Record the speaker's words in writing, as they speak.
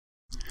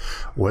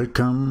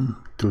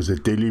Welcome to the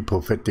Daily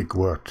Prophetic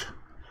Word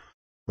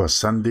for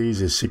Sunday,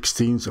 the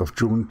 16th of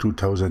June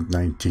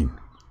 2019.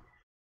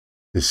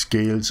 The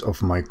Scales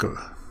of Michael.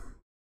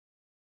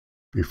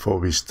 Before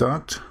we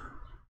start,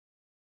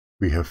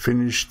 we have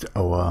finished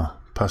our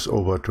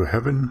Passover to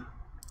heaven,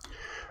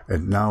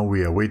 and now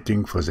we are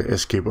waiting for the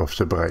escape of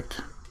the bride,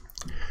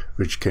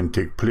 which can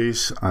take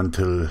place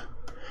until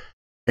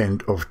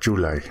end of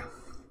July.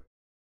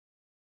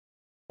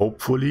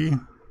 Hopefully,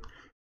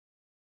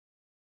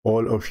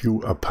 all of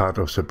you are part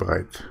of the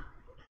bride,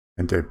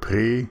 and I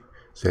pray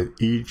that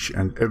each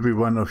and every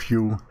one of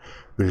you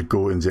will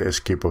go in the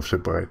escape of the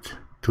bride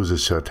to the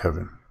third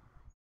heaven.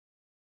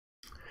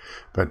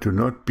 But do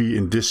not be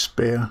in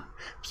despair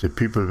if the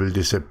people will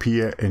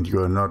disappear and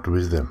you are not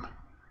with them,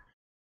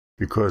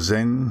 because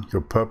then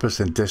your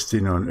purpose and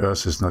destiny on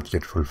earth is not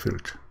yet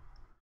fulfilled.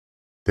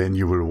 Then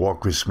you will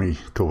walk with me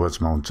towards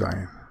Mount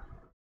Zion,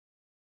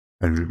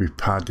 and will be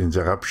part in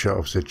the rapture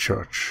of the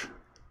church,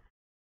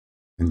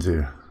 in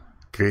the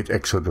great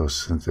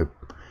exodus, and the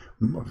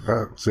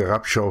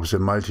rapture of the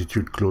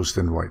multitude clothed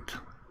in white.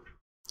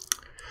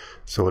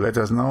 So let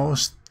us now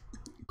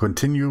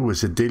continue with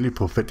the daily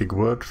prophetic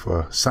word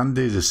for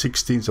Sunday, the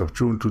 16th of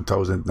June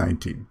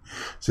 2019,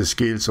 the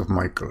scales of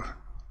Michael.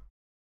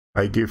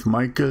 I give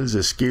Michael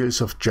the scales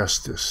of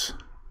justice,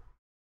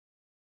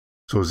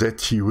 so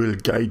that he will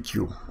guide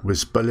you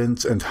with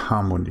balance and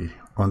harmony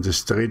on the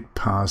straight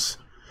path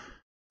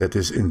that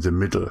is in the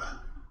middle.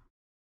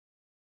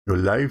 Your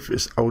life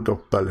is out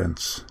of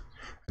balance,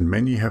 and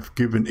many have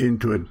given in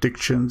to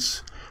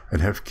addictions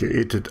and have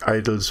created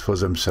idols for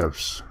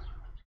themselves.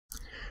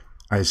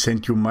 I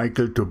sent you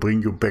Michael to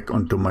bring you back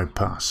onto my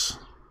path.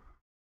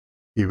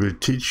 He will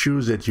teach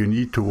you that you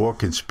need to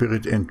walk in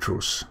spirit and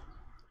truth.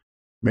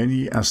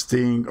 Many are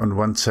staying on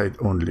one side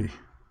only,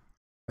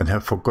 and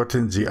have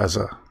forgotten the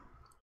other,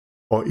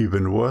 or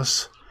even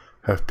worse,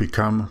 have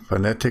become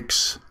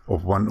fanatics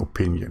of one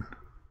opinion.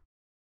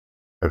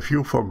 Have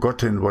you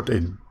forgotten what I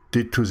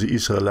did to the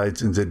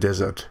Israelites in the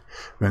desert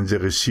when they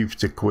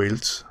received the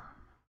quails?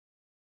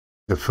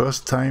 The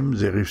first time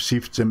they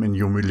received them in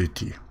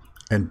humility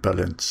and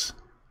balance,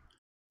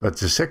 but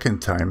the second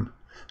time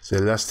they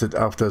lusted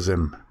after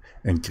them,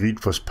 and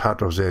greed was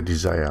part of their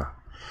desire,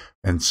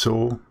 and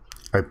so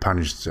I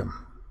punished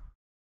them.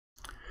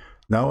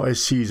 Now I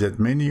see that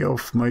many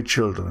of my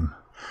children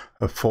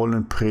have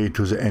fallen prey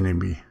to the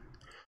enemy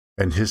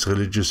and his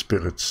religious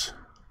spirits,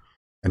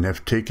 and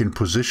have taken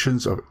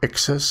positions of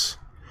excess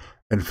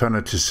and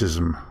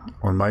fanaticism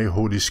on my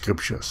holy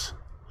scriptures.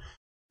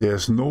 There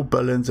is no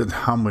balance and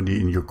harmony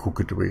in your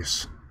crooked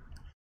ways.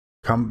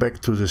 Come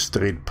back to the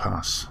straight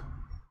path.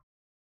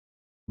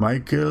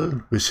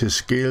 Michael with his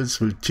scales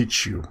will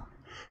teach you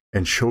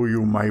and show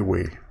you my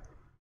way.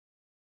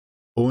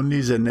 Only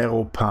the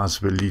narrow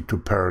path will lead to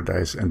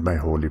paradise and my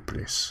holy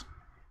place.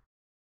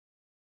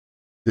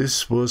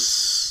 This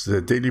was the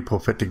daily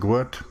prophetic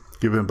word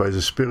given by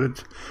the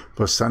Spirit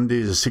for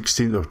Sunday, the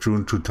 16th of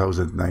June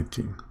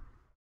 2019.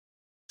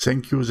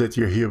 Thank you that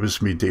you're here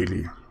with me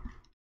daily,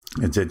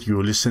 and that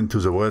you listen to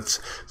the words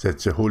that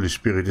the Holy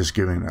Spirit is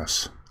giving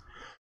us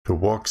to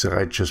walk the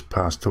righteous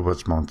path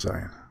towards Mount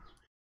Zion.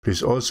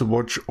 Please also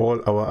watch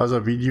all our other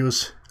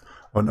videos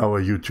on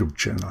our YouTube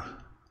channel.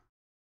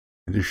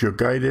 And if you're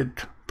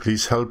guided,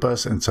 please help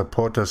us and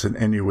support us in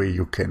any way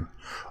you can.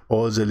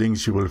 All the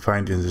links you will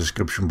find in the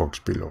description box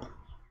below.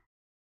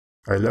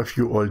 I love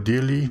you all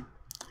dearly,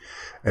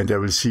 and I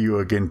will see you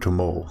again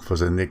tomorrow for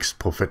the next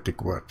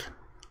prophetic word.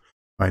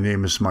 My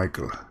name is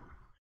Michael,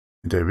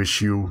 and I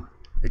wish you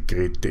a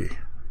great day.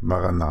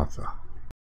 Maranatha.